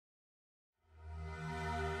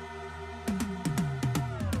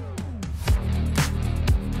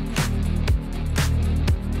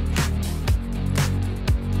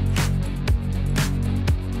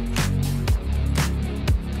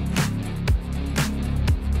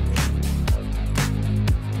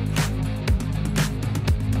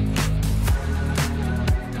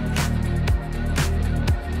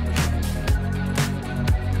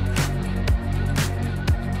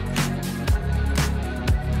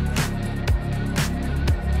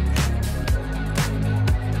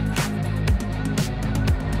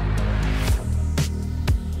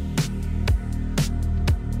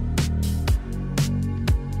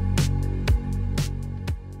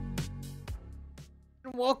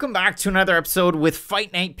Welcome back to another episode with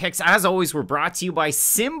Fight Night Picks. As always, we're brought to you by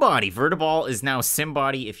SimBody. Vertiball is now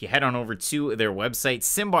SimBody. If you head on over to their website,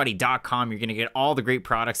 simbody.com, you're going to get all the great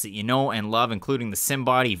products that you know and love, including the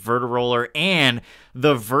SimBody Vertiroller and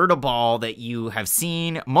the Vertiball that you have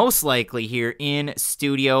seen most likely here in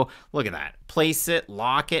studio. Look at that. Place it,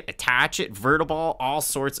 lock it, attach it, Vertiball, all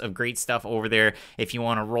sorts of great stuff over there if you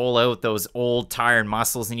want to roll out those old tired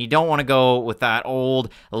muscles and you don't want to go with that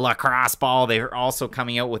old lacrosse ball. They're also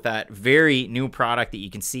coming out with that very new product that you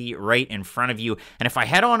can see right in front of you. And if I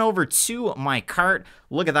head on over to my cart,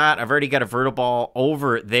 look at that. I've already got a Vertiball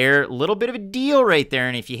over there. A little bit of a deal right there.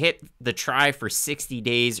 And if you hit the try for 60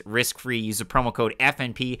 days risk-free, use the promo code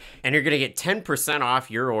FNP and you're going to get 10%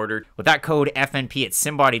 off your order. With that code FNP at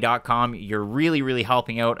simbody.com, you're really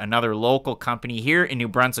helping out another local company here in New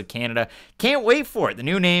Brunswick, Canada. Can't wait for it. The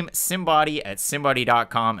new name, SimBody at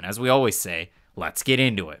simbody.com. And as we always say, let's get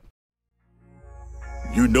into it.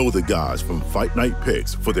 You know the guys from Fight Night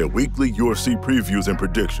Picks for their weekly UFC previews and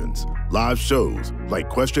predictions, live shows like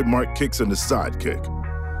Question Mark Kicks and the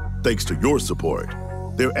Sidekick. Thanks to your support,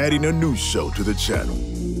 they're adding a new show to the channel.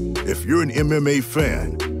 If you're an MMA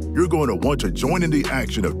fan, you're going to want to join in the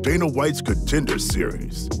action of Dana White's Contender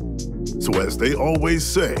series. So as they always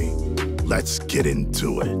say, let's get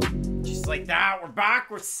into it. Just like that, we're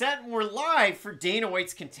back, we're set, and we're live for Dana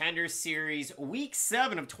White's Contender series, week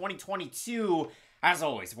 7 of 2022. As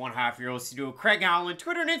always, one half your host to Craig Allen,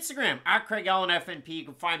 Twitter and Instagram at Craig Allen FNP. You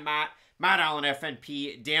can find Matt Allen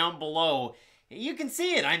FNP down below. You can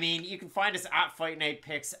see it. I mean, you can find us at Fight Night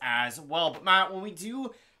Picks as well. But Matt, when we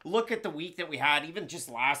do look at the week that we had, even just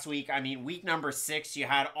last week, I mean, week number 6, you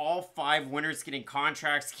had all 5 winners getting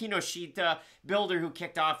contracts. Kinoshita, Builder, who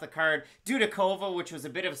kicked off the card. Dudakova, which was a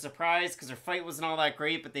bit of a surprise because her fight wasn't all that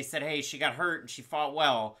great, but they said, hey, she got hurt and she fought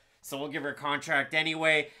well, so we'll give her a contract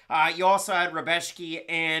anyway. You also had Rabeshki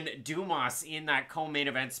and Dumas in that co-main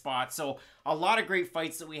event spot. So a lot of great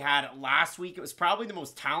fights that we had last week. It was probably the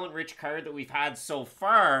most talent-rich card that we've had so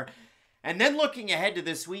far. And then looking ahead to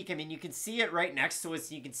this week, I mean, you can see it right next to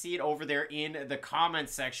us. You can see it over there in the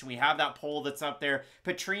comments section. We have that poll that's up there.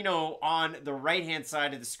 Petrino on the right-hand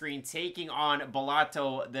side of the screen taking on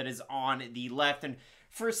Betallo that is on the left. And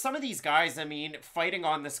for some of these guys, I mean, fighting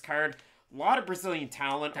on this card, a lot of Brazilian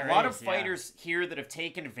talent, a lot of fighters here that have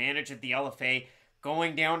taken advantage of the LFA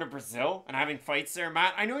going down to Brazil and having fights there.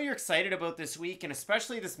 Matt, I know you're excited about this week and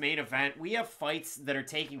especially this main event. We have fights that are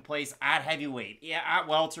taking place at heavyweight, at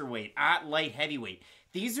welterweight, at light heavyweight.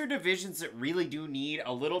 These are divisions that really do need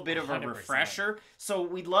a little bit of a 100%. Refresher. So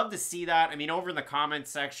we'd love to see that. I mean, over in the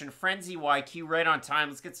comments section, Frenzy YQ right on time.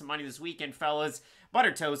 Let's get some money this weekend, fellas.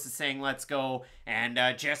 Butter Toast is saying, let's go. And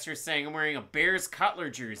Jester's saying, I'm wearing a Bears Cutler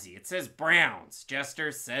jersey. It says Browns.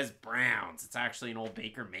 Jester says Browns. It's actually an old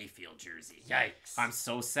Baker Mayfield jersey. Yikes. I'm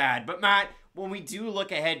so sad. But Matt, when we do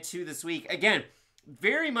look ahead to this week, again,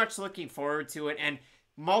 very much looking forward to it. And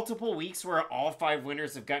multiple weeks where all 5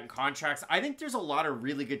 winners have gotten contracts. I think there's a lot of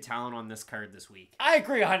really good talent on this card this week. I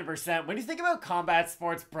agree 100%. When you think about combat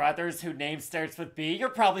sports brothers whose name starts with B, you're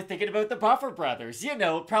probably thinking about the Buffer brothers. You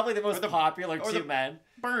know, probably the most popular two men.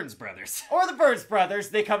 Burns brothers. Or the Burns brothers,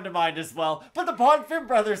 they come to mind as well. But the Bonfim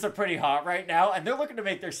brothers are pretty hot right now, and they're looking to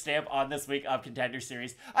make their stamp on this week of Contender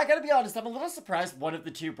Series. I gotta be honest, I'm a little surprised one of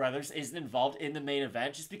the 2 brothers isn't involved in the main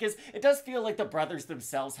event, just because it does feel like the brothers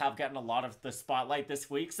themselves have gotten a lot of the spotlight this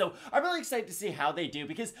week. So I'm really excited to see how they do,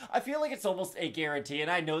 because I feel like it's almost a guarantee,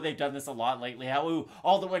 and I know they've done this a lot lately, how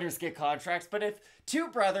all the winners get contracts, but if 2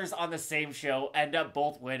 brothers on the same show end up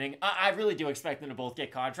both winning, I really do expect them to both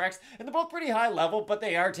get contracts, and they're both pretty high level, but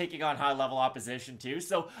they are taking on high level opposition too,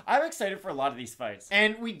 so I'm excited for a lot of these fights.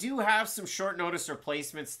 And we do have some short notice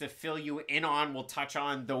replacements to fill you in on. We'll touch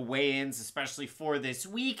on the weigh-ins, especially for this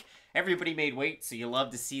week. Everybody made weight, so you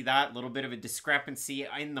love to see that. A little bit of a discrepancy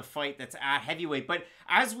in the fight that's at heavyweight. But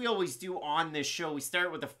as we always do on this show, we start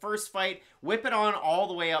with the first fight, whip it on all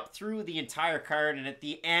the way up through the entire card, and at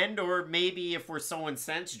the end, or maybe if we're so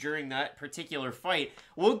incensed during that particular fight,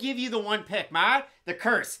 we'll give you the one pick. Matt, the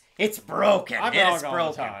curse, it's broken. It's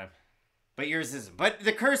broken. But yours isn't. But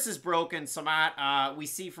the curse is broken, so Matt, we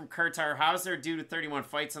see from Kurtar, how's there due to 31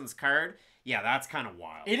 fights on this card? Yeah, that's kind of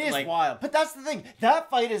wild. It is wild. But that's the thing. That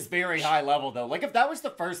fight is very high level, though. Like, if that was the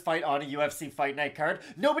first fight on a UFC Fight Night card,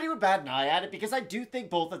 nobody would bat an eye at it, because I do think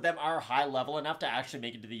both of them are high level enough to actually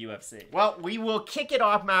make it to the UFC. Well, we will kick it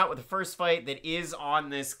off, Matt, with the first fight that is on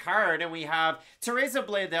this card. And we have Tereza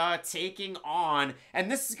Bleda taking on,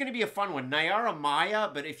 and this is going to be a fun one, Nayara Maia.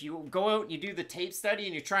 But if you go out and you do the tape study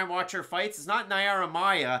and you try and watch her fights, it's not Nayara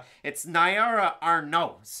Maia, it's Nayara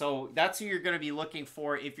Arnaud. So that's who you're going to be looking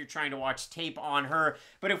for if you're trying to watch tape on her.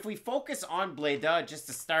 But if we focus on Bleda, just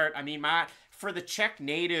to start, I mean, Matt, for the Czech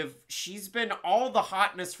native, she's been all the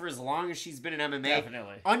hotness for as long as she's been in MMA.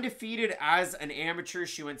 Definitely. Undefeated as an amateur.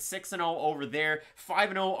 She went 6-0 over there,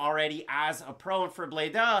 5-0 already as a pro. And for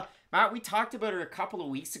Bleda, Matt, we talked about her a couple of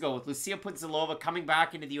weeks ago with Lucia Pudzilova coming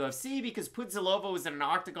back into the UFC because Pudzilova was in an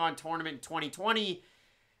Octagon tournament in 2020.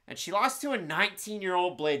 And she lost to a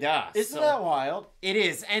 19-year-old Bleda. Isn't that wild? It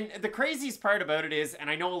is. And the craziest part about it is, and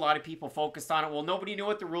I know a lot of people focused on it, well, nobody knew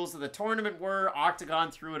what the rules of the tournament were.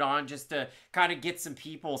 Octagon threw it on just to kind of get some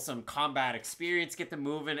people some combat experience, get them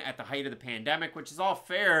moving at the height of the pandemic, which is all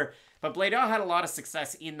fair. But Bleda had a lot of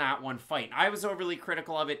success in that one fight. I was overly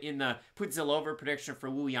critical of it in the Pudzilova prediction for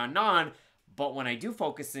Wu Yannan. But when I do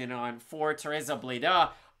focus in on for Tereza Bleda,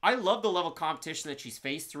 I love the level of competition that she's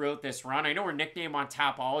faced throughout this run. I know her nickname on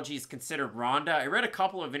Tapology is considered Rhonda. I read a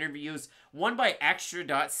couple of interviews, one by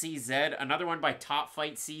Extra.cz, another one by Top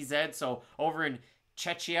Fight CZ, so over in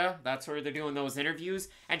Czechia, that's where they're doing those interviews.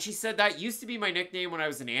 And she said that used to be my nickname when I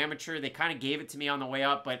was an amateur. They kind of gave it to me on the way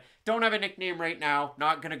up, but don't have a nickname right now.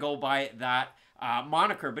 Not going to go by that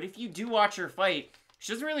moniker. But if you do watch her fight,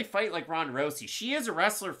 she doesn't really fight like Ronda Rousey. She is a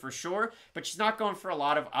wrestler for sure, but she's not going for a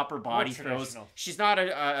lot of upper body throws. She's not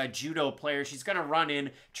a judo player. She's going to run in,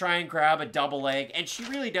 try and grab a double leg, and she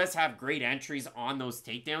really does have great entries on those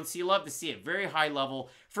takedowns. So you love to see it. Very high level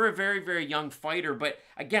for a very, very young fighter. But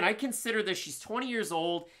again, I consider this, she's 20 years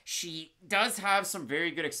old. She does have some very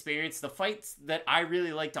good experience. The fights that I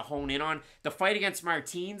really like to hone in on, the fight against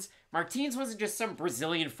Martins wasn't just some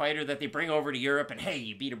Brazilian fighter that they bring over to Europe and, hey,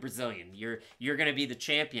 you beat a Brazilian. You're going to be the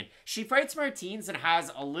champion. She fights Martins and has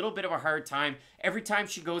a little bit of a hard time. Every time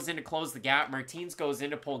she goes in to close the gap, Martins goes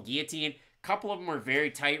in to pull guillotine. A couple of them are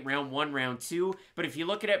very tight, round 1, round 2. But if you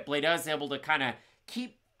look at it, Bleda is able to kind of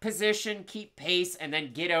keep position, keep pace, and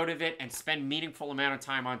then get out of it and spend meaningful amount of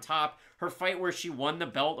time on top. Her fight where she won the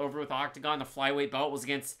belt over with Octagon, the flyweight belt, was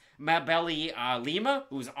against Mabeli Lima,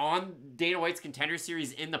 who was on Dana White's Contender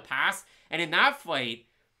Series in the past. And in that fight,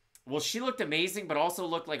 well, she looked amazing, but also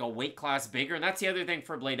looked like a weight class bigger. And that's the other thing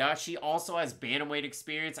for Bleda. She also has bantamweight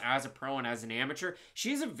experience as a pro and as an amateur.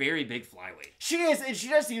 She's a very big flyweight. She is, and she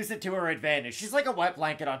does use it to her advantage. She's like a wet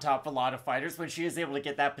blanket on top of a lot of fighters when she is able to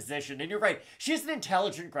get that position. And you're right, she's an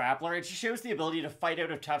intelligent grappler, and she shows the ability to fight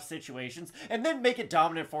out of tough situations and then make it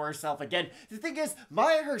dominant for herself again. The thing is,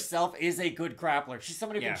 Maia herself is a good grappler. She's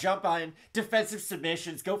somebody who can jump on defensive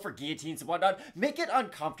submissions, go for guillotines and whatnot, make it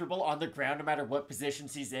uncomfortable on the ground no matter what position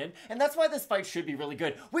she's in. And that's why this fight should be really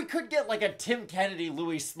good. We could get like a Tim Kennedy,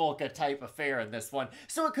 Louis Smolka type affair in this one.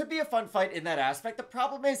 So it could be a fun fight in that aspect. The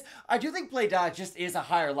problem is, I do think Bleda just is a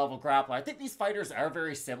higher level grappler. I think these fighters are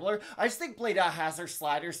very similar. I just think Bleda has her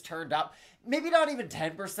sliders turned up. Maybe not even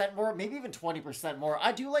 10% more, maybe even 20% more.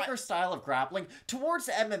 I do like her style of grappling towards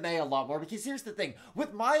MMA a lot more, because here's the thing.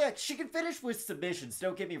 With Maia, she can finish with submissions,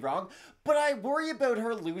 don't get me wrong, but I worry about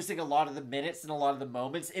her losing a lot of the minutes and a lot of the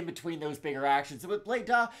moments in between those bigger actions. And with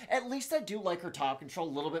Bleda, at least I do like her top control a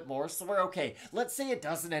little bit more, so we're okay. Let's say it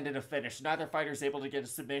doesn't end in a finish. Neither fighter's able to get a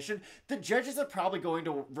submission. The judges are probably going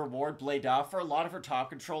to reward Bleda for a lot of her top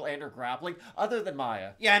control and her grappling, other than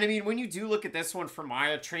Maia. Yeah, and I mean, when you do look at this one for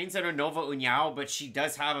Maia, trains out of Nova União, but she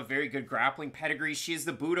does have a very good grappling pedigree. She is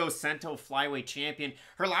the Budo Cento flyweight champion.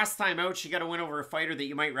 Her last time out, she got a win over a fighter that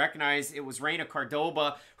you might recognize. It was Reina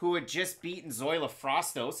Cordoba, who had just beaten Zoila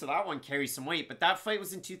Frosto, so that one carries some weight. But that fight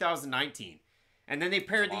was in 2019. And then they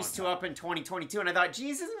paired these two up in 2022, and I thought,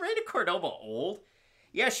 geez, isn't Reina Cordoba old?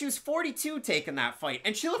 Yeah, she was 42 taking that fight,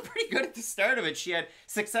 and she looked pretty good at the start of it. She had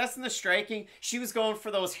success in the striking. She was going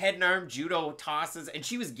for those head and arm judo tosses, and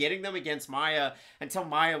she was getting them against Maia until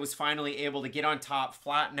Maia was finally able to get on top,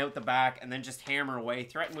 flatten out the back, and then just hammer away,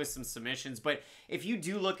 threaten with some submissions. But if you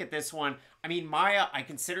do look at this one, I mean, Maia, I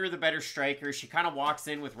consider her the better striker. She kind of walks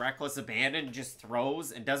in with reckless abandon and just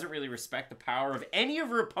throws and doesn't really respect the power of any of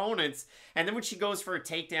her opponents. And then when she goes for her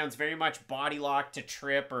takedowns, very much body lock to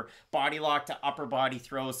trip or body lock to upper body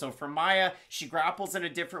throw. So for Maia, she grapples in a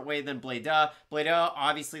different way than Bleda. Bleda,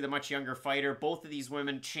 obviously the much younger fighter. Both of these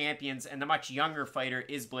women champions, and the much younger fighter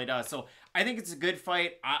is Bleda. So I think it's a good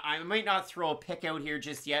fight. I might not throw a pick out here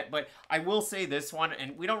just yet, but I will say this one,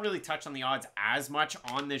 and we don't really touch on the odds as much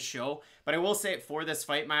on this show, but I will say it for this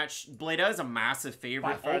fight match. Bleda is a massive favorite.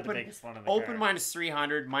 By far the biggest one on the open card. minus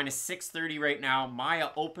 300, minus 630 right now. Maia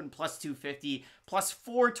open plus 250, plus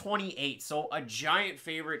 428. So a giant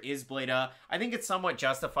favorite is Bleda. I think it's somewhat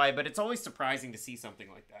justified, but it's always surprising to see something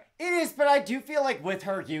like that. It is, but I do feel like with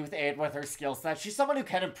her youth and with her skill set, she's someone who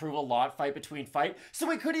can improve a lot fight between fight. So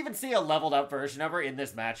we could even see a leveled up version of her in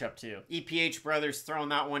this matchup too. EPH Brothers throwing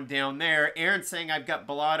that one down there. Aaron saying I've got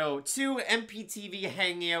Betallo 2. MPTV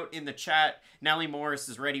hanging out in the chat. Nellie Morris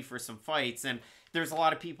is ready for some fights. And there's a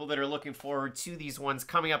lot of people that are looking forward to these ones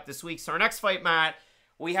coming up this week. So our next fight, Matt,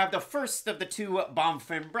 we have the first of the two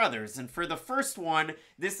Bonfim brothers. And for the first one,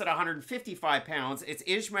 this at 155 pounds, it's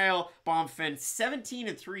Ismael Bonfim,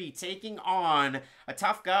 17-3, taking on a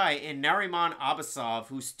tough guy in Nariman Abbasov,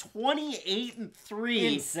 who's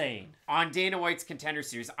 28-3. Insane. On Dana White's Contender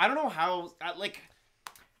Series. I don't know how,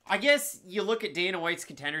 I guess you look at Dana White's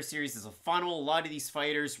Contender Series as a funnel. A lot of these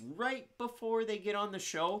fighters, right before they get on the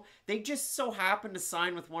show, they just so happen to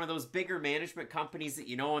sign with one of those bigger management companies that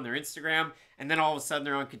you know on their Instagram, and then all of a sudden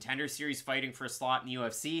they're on Contender Series fighting for a slot in the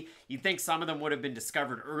UFC. You'd think some of them would have been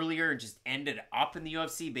discovered earlier and just ended up in the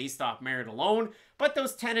UFC based off merit alone, but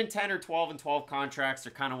those 10-10 or 12-12 contracts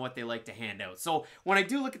are kind of what they like to hand out. So when I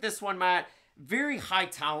do look at this one, Matt, very high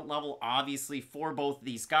talent level, obviously, for both of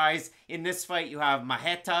these guys. In this fight, you have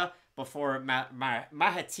Maheta before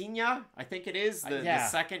Mahetinya, I think it is, the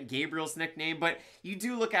second, Gabriel's nickname. But you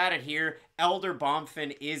do look at it here, Elder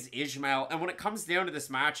Bonfim is Ismael. And when it comes down to this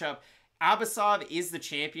matchup, Abbasov is the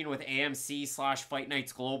champion with AMC/Fight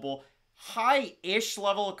Nights Global. High-ish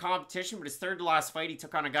level of competition, but his third to last fight, he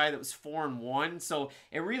took on a guy that was 4-1, so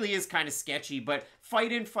it really is kind of sketchy, but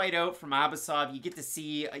fight in, fight out from Abbasov, you get to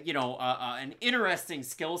see, an interesting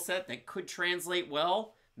skill set that could translate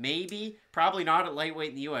well, maybe, probably not at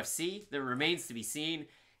lightweight in the UFC, that remains to be seen.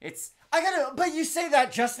 But you say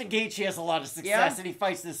that just in case he has a lot of success and he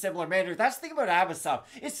fights in a similar manner. That's the thing about Abbasov.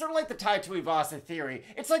 It's sort of like the Tai Tuivasa theory.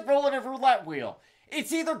 It's like rolling a roulette wheel.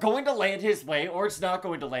 It's either going to land his way or it's not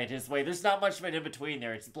going to land his way. There's not much of an in-between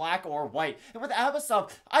there. It's black or white. And with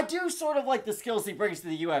Abbasov, I do sort of like the skills he brings to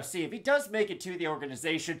the UFC. If he does make it to the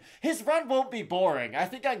organization, his run won't be boring. I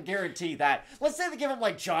think I can guarantee that. Let's say they give him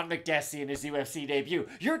like John McDessie in his UFC debut.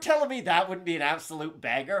 You're telling me that wouldn't be an absolute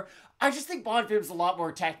banger? I just think Bonfim's a lot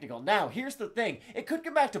more technical. Now, here's the thing. It could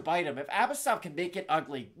come back to bite him. If Abbasov can make it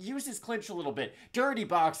ugly, use his clinch a little bit, dirty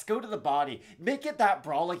box, go to the body, make it that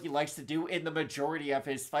brawl like he likes to do in the majority of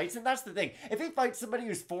his fights. And that's the thing. If he fights somebody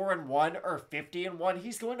who's 4-1 or 50-1,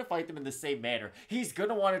 he's going to fight them in the same manner. He's going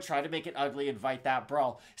to want to try to make it ugly and fight that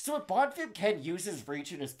brawl. So if Bonfim can use his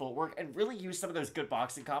reach and his footwork and really use some of those good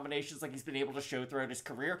boxing combinations like he's been able to show throughout his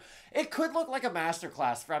career, it could look like a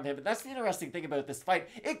masterclass from him. And that's the interesting thing about this fight.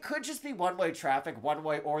 It could just be one-way traffic, one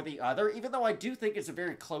way or the other, even though I do think it's a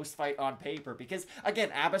very close fight on paper, because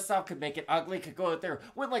again, Abbasov could make it ugly, could go out there,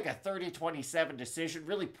 win like a 30-27 decision,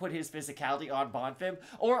 really put his physicality on Bonfim,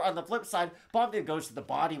 or on the flip side, Bonfim goes to the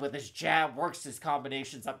body with his jab, works his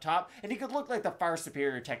combinations up top, and he could look like the far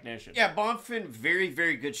superior technician. Yeah, Bonfim, very,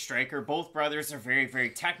 very good striker. Both brothers are very,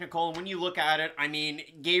 very technical, and when you look at it, I mean,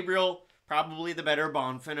 Gabriel, probably the better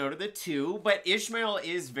Bonfim out of the two, but Ismael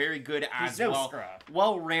is very good as well.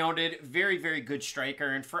 Well-rounded, very, very good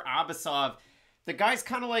striker. And for Abbasov, the guy's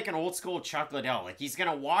kind of like an old-school Chuck Liddell. Like, he's going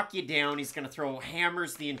to walk you down. He's going to throw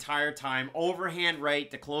hammers the entire time. Overhand right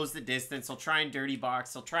to close the distance. He'll try and dirty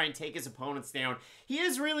box. He'll try and take his opponents down. He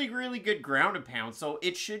is really, really good ground and pound, so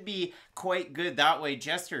it should be quite good that way.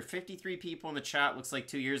 Jester, 53 people in the chat, looks like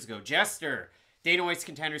 2 years ago. Jester, Dana White's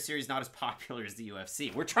Contender Series not as popular as the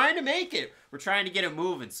UFC. We're trying to make it. We're trying to get it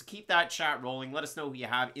moving. So keep that chat rolling. Let us know who you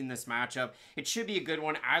have in this matchup. It should be a good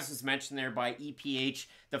one. As was mentioned there by EPH,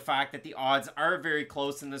 the fact that the odds are very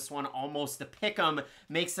close in this one, almost a pick 'em,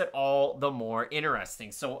 makes it all the more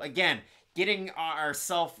interesting. So again, getting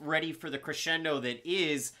ourselves ready for the crescendo that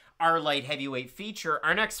is our light heavyweight feature.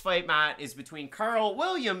 Our next fight, Matt, is between Karl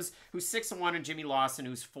Williams, who's 6-1, and Jimmy Lawson,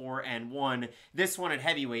 who's 4-1. This one at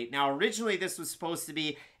heavyweight. Now, originally, this was supposed to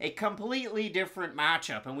be a completely different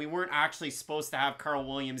matchup, and we weren't actually supposed to have Karl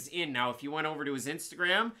Williams in. Now, if you went over to his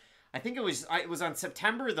Instagram, I think it was on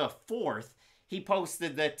September the 4th, he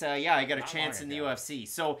posted that, I got a chance in the UFC.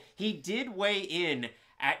 So he did weigh in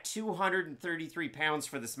at 233 pounds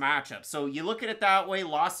for this matchup. So you look at it that way,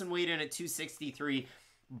 Lawson weighed in at 263.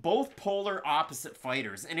 Both polar opposite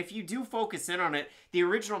fighters. And if you do focus in on it, the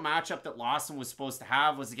original matchup that Lawson was supposed to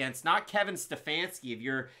have was against not Kevin Stefanski of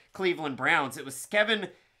your Cleveland Browns. It was Kevin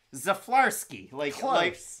Zaflarski.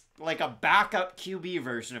 Like a backup QB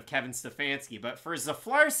version of Kevin Stefanski. But for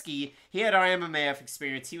Zaflarski, he had IMMAF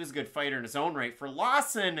experience. He was a good fighter in his own right. For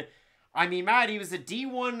Lawson, I mean, Matt, he was a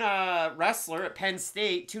D1 wrestler at Penn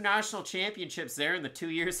State. 2 national championships there in the 2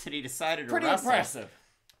 years that he decided to wrestle. Pretty impressive.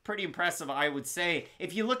 pretty impressive, I would say.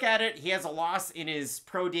 If you look at it, he has a loss in his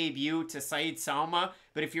pro debut to Said Salma.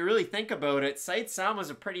 But if you really think about it, Said Salma's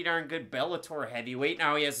a pretty darn good Bellator heavyweight.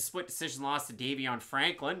 Now he has a split decision loss to Davion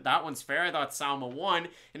Franklin. That one's fair. I thought Salma won.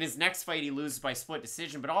 In his next fight, he loses by split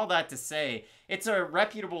decision. But all that to say, it's a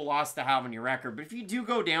reputable loss to have on your record. But if you do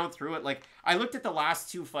go down through it, like I looked at the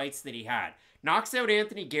last 2 fights that he had. Knocks out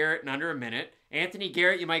Anthony Garrett in under a minute. Anthony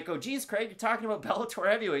Garrett, you might go, geez, Craig, you're talking about Bellator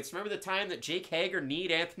heavyweights. Remember the time that Jake Hager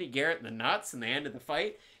kneed Anthony Garrett in the nuts in the end of the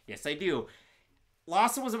fight? Yes, I do.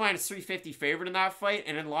 Lawson was a minus 350 favorite in that fight,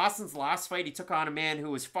 and in Lawson's last fight, he took on a man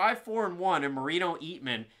who was 5-4-1 in Marino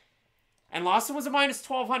Eatman. And Lawson was a minus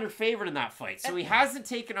 1,200 favorite in that fight. So he hasn't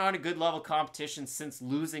taken on a good level competition since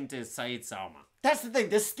losing to Said Salma. That's the thing.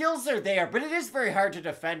 The skills are there, but it is very hard to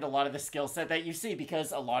defend a lot of the skill set that you see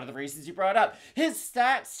because a lot of the reasons you brought up. His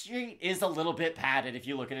stat sheet is a little bit padded if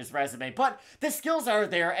you look at his resume, but the skills are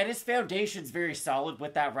there, and his foundation's very solid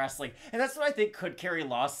with that wrestling. And that's what I think could carry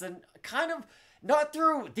Lawson kind of not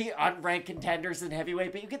through the unranked contenders in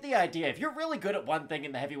heavyweight, but you get the idea. If you're really good at one thing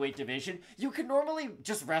in the heavyweight division, you can normally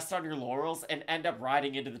just rest on your laurels and end up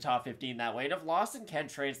riding into the top 15 that way. And if Lawson can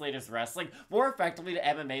translate his wrestling more effectively to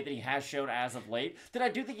MMA than he has shown as of late, then I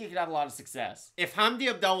do think he could have a lot of success. If Hamdi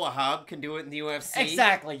Abdul-Wahab can do it in the UFC...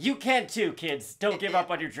 Exactly. You can too, kids. Don't give up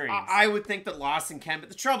on your dreams. I would think that Lawson can, but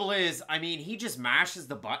the trouble is, I mean, he just mashes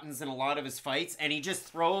the buttons in a lot of his fights, and he just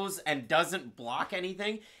throws and doesn't block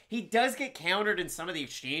anything. He does get countered in some of the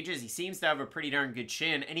exchanges. He seems to have a pretty darn good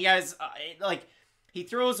chin. And he has, he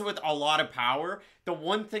throws with a lot of power. The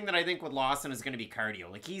one thing that I think with Lawson is going to be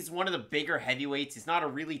cardio. Like, he's one of the bigger heavyweights. He's not a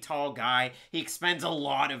really tall guy. He expends a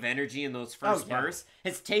lot of energy in those first bursts.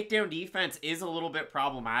 His takedown defense is a little bit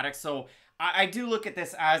problematic. So I do look at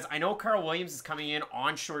this as, I know Karl Williams is coming in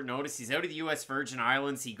on short notice. He's out of the U.S. Virgin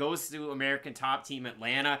Islands. He goes to American Top Team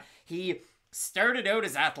Atlanta. He started out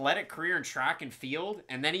his athletic career in track and field,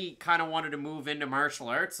 and then he kind of wanted to move into martial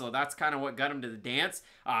arts, so that's kind of what got him to the dance,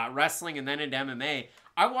 wrestling, and then into MMA.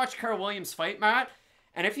 I watched Karl Williams fight, Matt,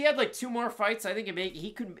 and if he had like 2 more fights, I think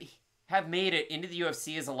he could have made it into the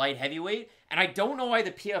UFC as a light heavyweight, and I don't know why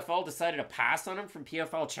the PFL decided to pass on him from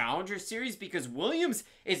PFL Challenger Series, because Williams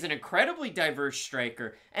is an incredibly diverse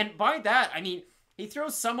striker, and by that, I mean, he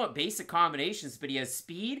throws somewhat basic combinations, but he has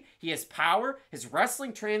speed, he has power, his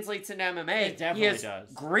wrestling translates into MMA. It definitely he has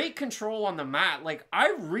does. Great control on the mat. Like,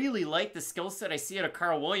 I really like the skill set I see out of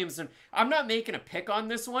Karl Williams, and I'm not making a pick on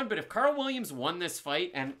this one, but if Karl Williams won this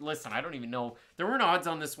fight, and listen, I don't even know, there weren't odds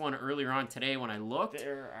on this one earlier on today when I looked.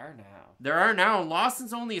 There are now. There are now, and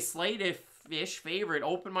Lawson's only a slight-ish favorite,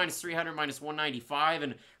 open minus 300, minus 195,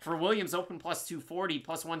 and for Williams, open plus 240,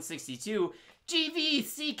 plus 162. GV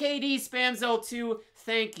CKD spams L2.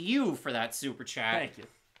 Thank you for that super chat. Thank you.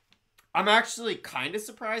 I'm actually kind of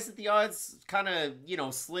surprised that the odds kind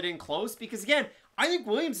of, slid in close because, again, I think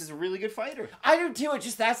Williams is a really good fighter. I do too. It's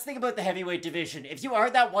just that's the thing about the heavyweight division. If you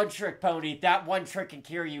are that one-trick pony, that one trick can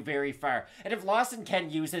carry you very far. And if Lawson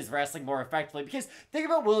can use his wrestling more effectively, because the thing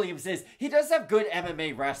about Williams is he does have good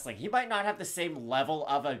MMA wrestling. He might not have the same level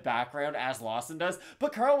of a background as Lawson does,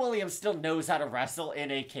 but Karl Williams still knows how to wrestle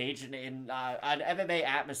in a cage and in an MMA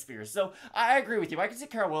atmosphere. So I agree with you. I can see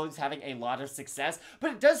Karl Williams having a lot of success,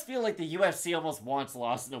 but it does feel like the UFC almost wants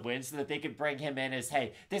Lawson to win so that they can bring him in as,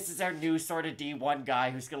 hey, this is our new sort of D1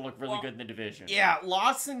 guy who's going to look really good in the division. Yeah,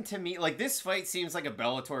 Lawson to me, like this fight seems like a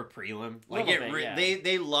Bellator prelim. Like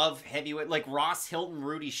they love heavyweight, like Ross Hilton,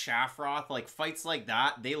 Rudy Shafroth, like fights like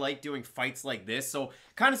that. They like doing fights like this. So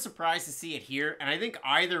kind of surprised to see it here. And I think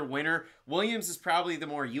either winner, Williams is probably the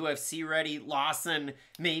more UFC ready. Lawson,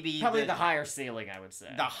 maybe probably the higher ceiling, I would say.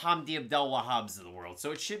 The Hamdi Abdul-Wahabs of the world.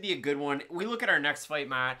 So it should be a good one. We look at our next fight,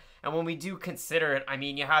 Matt, and when we do consider it, I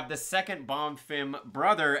mean, you have the second Bonfim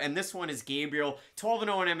brother, and this one is Gabriel,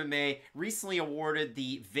 12-0 in MMA, recently awarded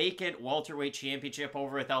the vacant welterweight championship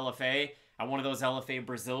over with LFA at one of those LFA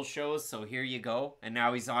Brazil shows, so here you go. And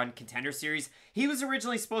now he's on Contender Series. He was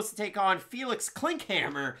originally supposed to take on Felix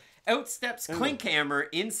Klinkhammer. Outsteps Klinkhammer,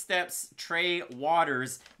 in-steps Trey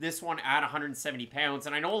Waters, this one at 170 pounds.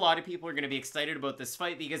 And I know a lot of people are going to be excited about this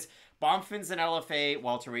fight because Bonfim's an LFA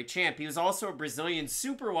welterweight champ. He was also a Brazilian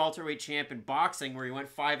super welterweight champ in boxing where he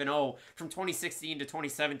went 5-0 from 2016 to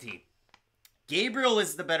 2017. Gabriel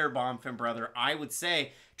is the better Bonfim brother, I would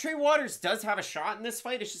say. Trey Waters does have a shot in this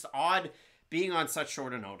fight. It's just odd being on such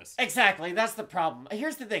short a notice. Exactly, that's the problem.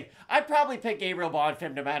 Here's the thing. I'd probably pick Gabriel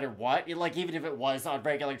Bonfim no matter what, like even if it was on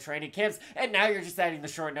regular training camps, and now you're just adding the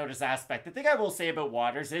short notice aspect. The thing I will say about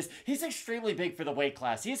Waters is he's extremely big for the weight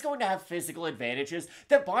class. He's going to have physical advantages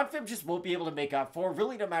that Bonfim just won't be able to make up for,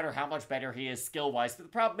 really no matter how much better he is skill-wise. But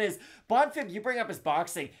the problem is, Bonfim, you bring up his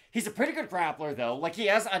boxing, he's a pretty good grappler though. Like he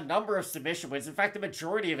has a number of submission wins. In fact, the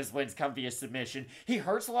majority of his wins come via submission. He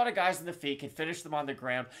hurts a lot of guys in the feet, can finish them on the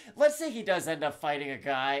ground. Let's say he does end up fighting a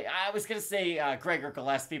guy, I was going to say Gregor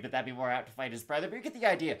Gillespie, but that'd be more apt to fight his brother, but you get the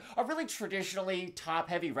idea. A really traditionally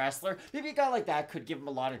top-heavy wrestler, maybe a guy like that could give him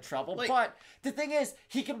a lot of trouble, but the thing is,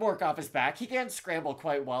 he can work off his back, he can scramble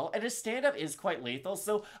quite well, and his stand-up is quite lethal,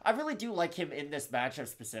 so I really do like him in this matchup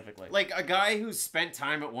specifically. Like, a guy who's spent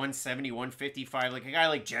time at 170, 155, like a guy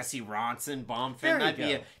like Jesse Ronson, Bonfim, that'd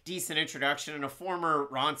be a decent introduction, and a former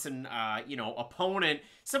Ronson, opponent,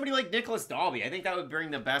 somebody like Nicholas Dalby. I think that would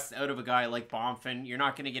bring the best out of a guy like Bonfim. You're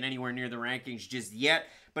not going to get anywhere near the rankings just yet.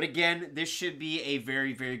 But again, this should be a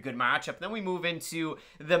very, very good matchup. Then we move into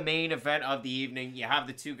the main event of the evening. You have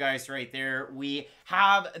the two guys right there. We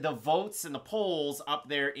have the votes and the polls up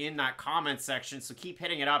there in that comment section. So keep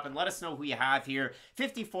hitting it up and let us know who you have here.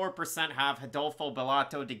 54% have Rodolfo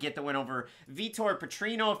Betallo to get the win over Vitor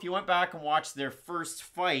Petrino. If you went back and watched their first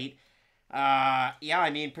fight,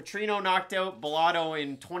 Petrino knocked out Betallo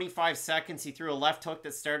in 25 seconds. He threw a left hook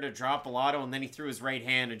that started to drop Betallo, and then he threw his right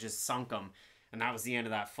hand and just sunk him. And that was the end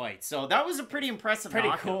of that fight. So that was a pretty impressive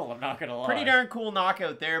knockout. Pretty cool, I'm not going to lie. Pretty darn cool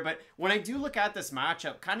knockout there. But when I do look at this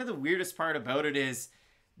matchup, kind of the weirdest part about it is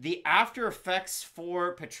the after effects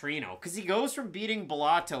for Petrino. Because he goes from beating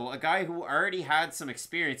Betallo, a guy who already had some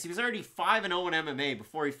experience. He was already 5-0 in MMA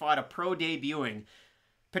before he fought a pro debuting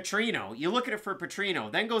Petrino. You look at it for Petrino,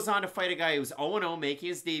 then goes on to fight a guy who's 0-0 making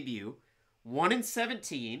his debut,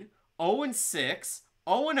 1-17, 0-6,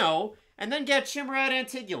 0-0, and then Gatchimrad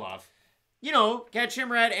Antigulov.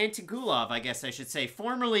 Gatchimrad Antigulov, I guess I should say,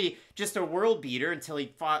 formerly just a world beater until he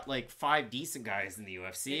fought like 5 decent guys in the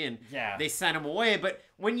UFC, and they sent him away. But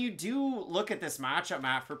when you do look at this matchup,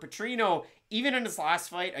 Matt, for Petrino, even in his last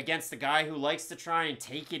fight against a guy who likes to try and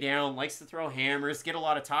take you down, likes to throw hammers, get a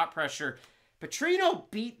lot of top pressure, Petrino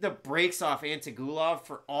beat the brakes off Antigulov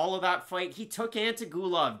for all of that fight. He took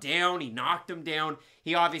Antigulov down. He knocked him down.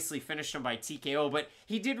 He obviously finished him by TKO, but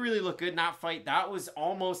he did really look good in that fight. That was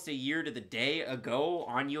almost a year to the day ago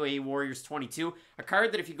on UAE Warriors 22. A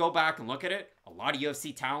card that if you go back and look at it, a lot of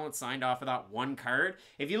UFC talent signed off of that one card.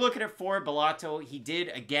 If you look at it for Betallo, he did,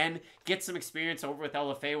 again, get some experience over with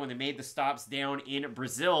LFA when they made the stops down in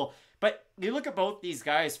Brazil. But you look at both these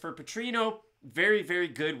guys. For Petrino, very, very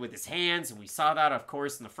good with his hands, and we saw that, of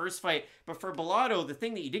course, in the first fight. But for Betallo, the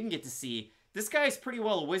thing that you didn't get to see, this guy's pretty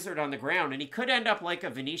well a wizard on the ground, and he could end up like a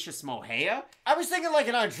Vinicius Moreira. I was thinking like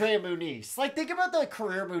an Andrea Muniz. Like, think about the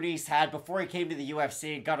career Muniz had before he came to the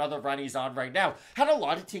UFC and got other run he's on right now. Had a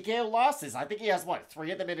lot of TKO losses. I think he has,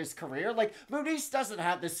 3 of them in his career? Like, Muniz doesn't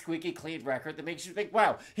have this squeaky clean record that makes you think,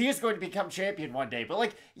 wow, he is going to become champion one day. But,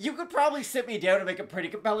 like, you could probably sit me down and make a pretty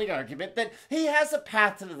compelling argument that he has a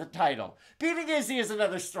path to the title. Beating Izzy is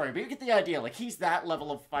another story, but you get the idea. Like, he's that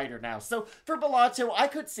level of fighter now. So, for Betallo, I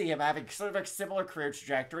could see him having sort of a similar career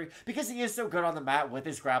trajectory because he is so good on the mat with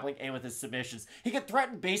his grappling and with his submissions. He can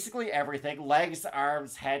threaten basically everything: legs,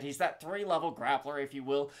 arms, head. He's that 3-level grappler, if you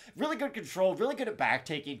will. Really good control, really good at back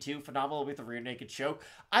taking too. Phenomenal with the rear naked choke.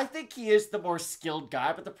 I think he is the more skilled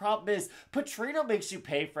guy, but the problem is Petrino makes you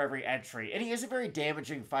pay for every entry, and he is a very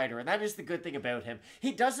damaging fighter, and that is the good thing about him.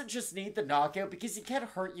 He doesn't just need the knockout because he can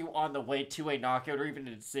hurt you on the way to a knockout or even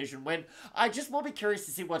a decision win. I just will be curious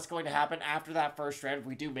to see what's going to happen after that first round if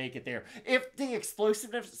we do make it there. If the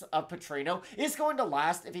explosiveness of Petrino is going to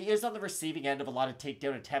last, if he is on the receiving end of a lot of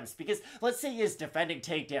takedown attempts, because let's say he is defending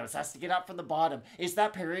takedowns, has to get up from the bottom, is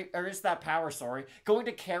that power going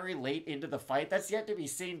to carry late into the fight? That's yet to be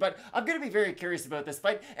seen, but I'm going to be very curious about this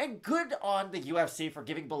fight, and good on the UFC for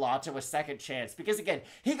giving Betallo a second chance, because again,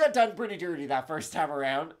 he got done pretty dirty that first time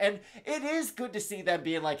around, and it is good to see them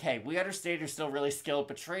being like, hey, we understand you're still really skilled.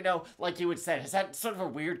 Petrino, like you had said, has had sort of a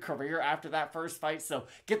weird career after that first fight, so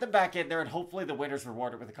get them back in there, and hopefully the winner's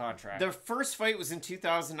rewarded with a contract. The first fight was in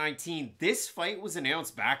 2019. This fight was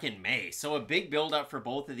announced back in May, so a big build-up for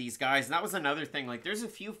both of these guys, and that was another thing. Like, there's a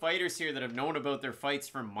few fighters here that have known about their fights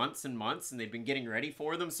for months and months, and they've been getting ready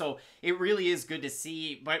for them, so it really is good to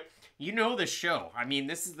see. But you know the show. I mean,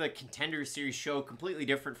 this is the Contender Series show, completely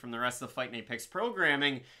different from the rest of the Fight Night Picks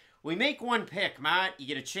programming. We make one pick, Matt. You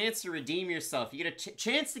get a chance to redeem yourself. You get a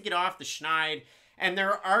chance to get off the schneid. And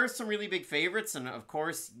there are some really big favorites, and of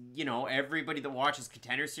course, everybody that watches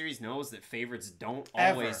Contender Series knows that favorites don't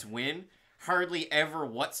always win. hardly ever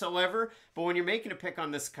whatsoever. But when you're making a pick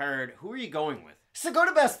on this card, who are you going with? So go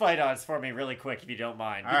to best fight odds for me really quick if you don't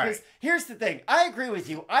mind. Because here's the thing. I agree with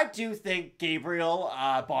you. I do think Gabriel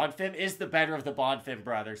Bonfim is the better of the Bonfim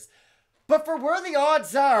brothers. But for where the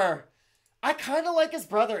odds are, I kind of like his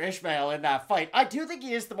brother Ismael in that fight. I do think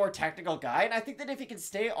he is the more technical guy, and I think that if he can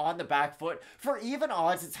stay on the back foot, for even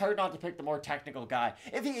odds, it's hard not to pick the more technical guy.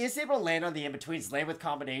 If he is able to land on the in-betweens, land with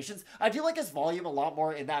combinations, I do like his volume a lot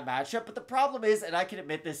more in that matchup, but the problem is, and I can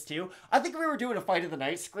admit this too, I think if we were doing a fight of the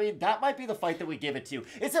night screen, that might be the fight that we give it to.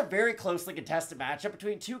 It's a very closely contested matchup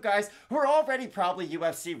between two guys who are already probably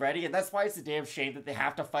UFC ready, and that's why it's a damn shame that they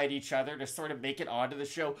have to fight each other to sort of make it onto the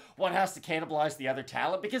show. One has to cannibalize the other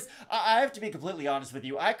talent, because I have to be completely honest with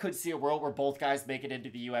you, I could see a world where both guys make it into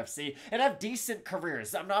the UFC and have decent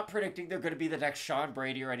careers. I'm not predicting they're going to be the next Sean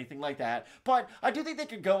Brady or anything like that, but I do think they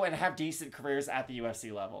could go and have decent careers at the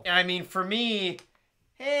UFC level. I mean, for me,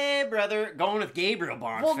 hey, brother, going with Gabriel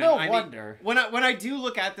Bonfim. Well, no wonder. When I do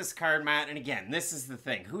look at this card, Matt, and again, this is the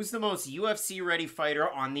thing. Who's the most UFC-ready fighter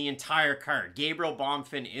on the entire card? Gabriel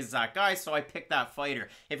Bonfim is that guy, so I picked that fighter.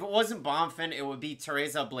 If it wasn't Bonfim, it would be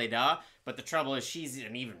Tereza Bleda. But the trouble is she's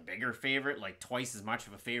an even bigger favorite, like twice as much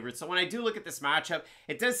of a favorite. So when I do look at this matchup,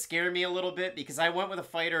 it does scare me a little bit because I went with a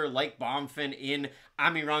fighter like Bonfim in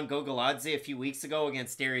Amiran Gogoladze a few weeks ago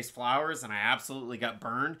against Darius Flowers, and I absolutely got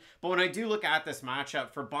burned. But when I do look at this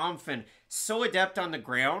matchup for Bonfim, so adept on the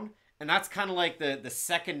ground, and that's kind of like the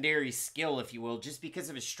secondary skill, if you will, just because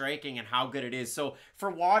of his striking and how good it is. So for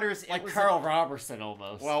Waters, like Karl Robertson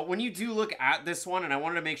almost. Well, when you do look at this one, and I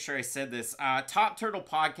wanted to make sure I said this, Top Turtle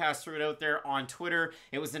Podcast threw it out there on Twitter.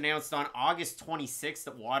 It was announced on August 26th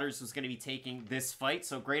that Waters was going to be taking this fight.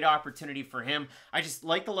 So great opportunity for him. I just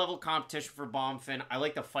like the level of competition for Bonfim. I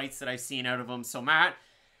like the fights that I've seen out of him. So Matt,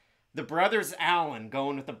 the brothers Allen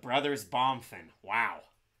going with the brothers Bonfim. Wow.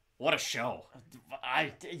 What a show.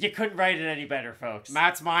 You couldn't write it any better, folks.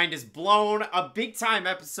 Matt's mind is blown. A big-time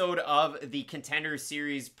episode of the Contender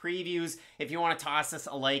Series previews. If you want to toss us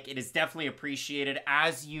a like, it is definitely appreciated.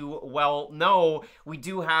 As you well know, we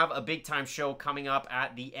do have a big-time show coming up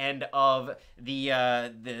at the end of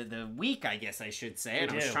the week, I guess I should say.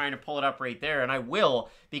 And I was trying to pull it up right there, and I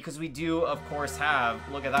will, because we do, of course, have,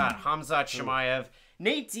 look at that, Khamzat Chimaev,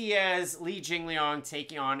 Nate Diaz, Li Jingliang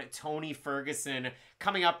taking on Tony Ferguson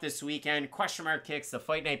coming up this weekend. Question mark kicks, the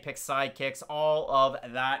Fight Night Picks side kicks, all of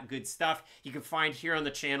that good stuff you can find here on the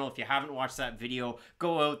channel. If you haven't watched that video,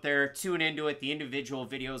 go out there, tune into it. The individual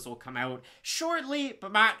videos will come out shortly.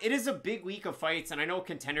 But Matt, it is a big week of fights, and I know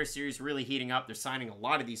Contender Series really heating up. They're signing a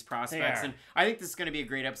lot of these prospects, and I think this is going to be a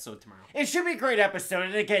great episode tomorrow. It should be a great episode,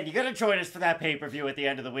 and again, you got to join us for that pay-per-view at the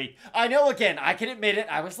end of the week. I know, again, I can admit it,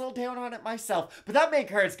 I was a little down on it myself, but that main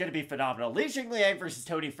card is going to be phenomenal. Li Jingliang versus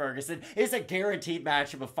Tony Ferguson is a guaranteed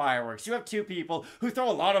matchup of fireworks. You have two people who throw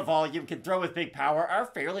a lot of volume, can throw with big power, are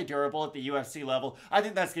fairly durable at the UFC level. I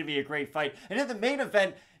think that's going to be a great fight. And in the main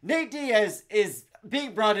event, Nate Diaz is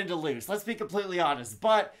being brought in to lose. Let's be completely honest.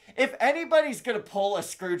 But if anybody's going to pull a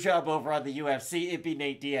screw job over on the UFC, it'd be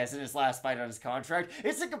Nate Diaz in his last fight on his contract.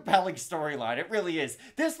 It's a compelling storyline. It really is.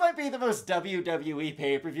 This might be the most WWE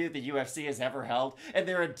pay-per-view the UFC has ever held in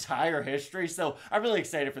their entire history. So I'm really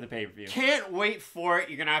excited for the pay-per-view. Can't wait for it.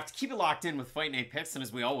 You're going to have to keep it locked in with Fight Night Picks. And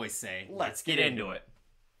as we always say, let's get into it.